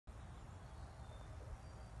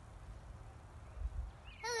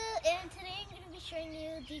showing you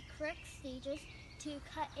the correct stages to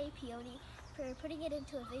cut a peony for putting it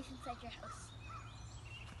into a vase inside your house.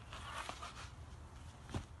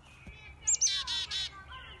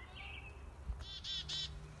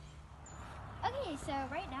 Okay, so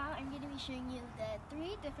right now I'm going to be showing you the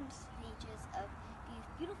 3 different stages of these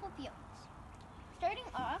beautiful peonies. Starting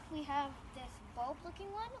off, we have this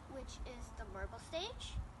bulb-looking one, which is the marble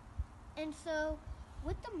stage. And so,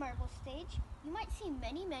 with the marble stage, you might see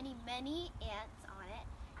many ants on it.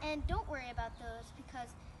 And don't worry about those because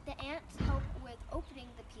the ants help with opening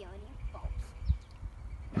the peony bulbs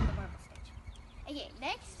in the marble stage. Okay,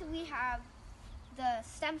 next we have the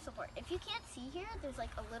stem support. If you can't see here, there's like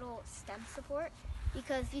a little stem support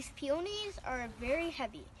because these peonies are very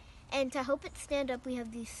heavy. And to help it stand up, we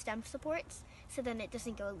have these stem supports so then it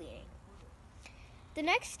doesn't go leaning. The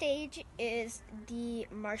next stage is the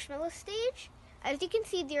marshmallow stage. As you can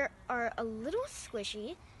see, they are a little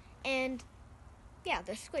squishy, and yeah,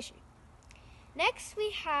 they're squishy. Next,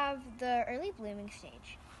 we have the early blooming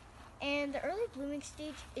stage. And the early blooming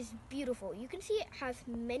stage is beautiful. You can see it has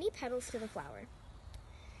many petals to the flower.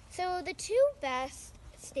 So the 2 best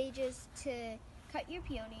stages to cut your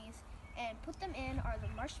peonies and put them in are the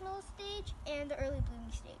marshmallow stage and the early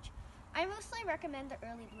blooming stage. I mostly recommend the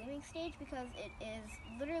early blooming stage because it is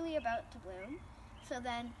literally about to bloom. So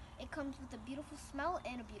then it comes with a beautiful smell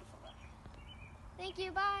and a beautiful look. Thank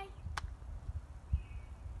you, bye!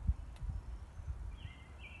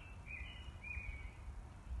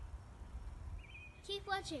 Keep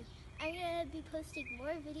watching. I'm going to be posting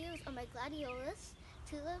more videos on my gladiolus,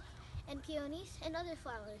 tulips, and peonies, and other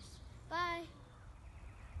flowers. Bye!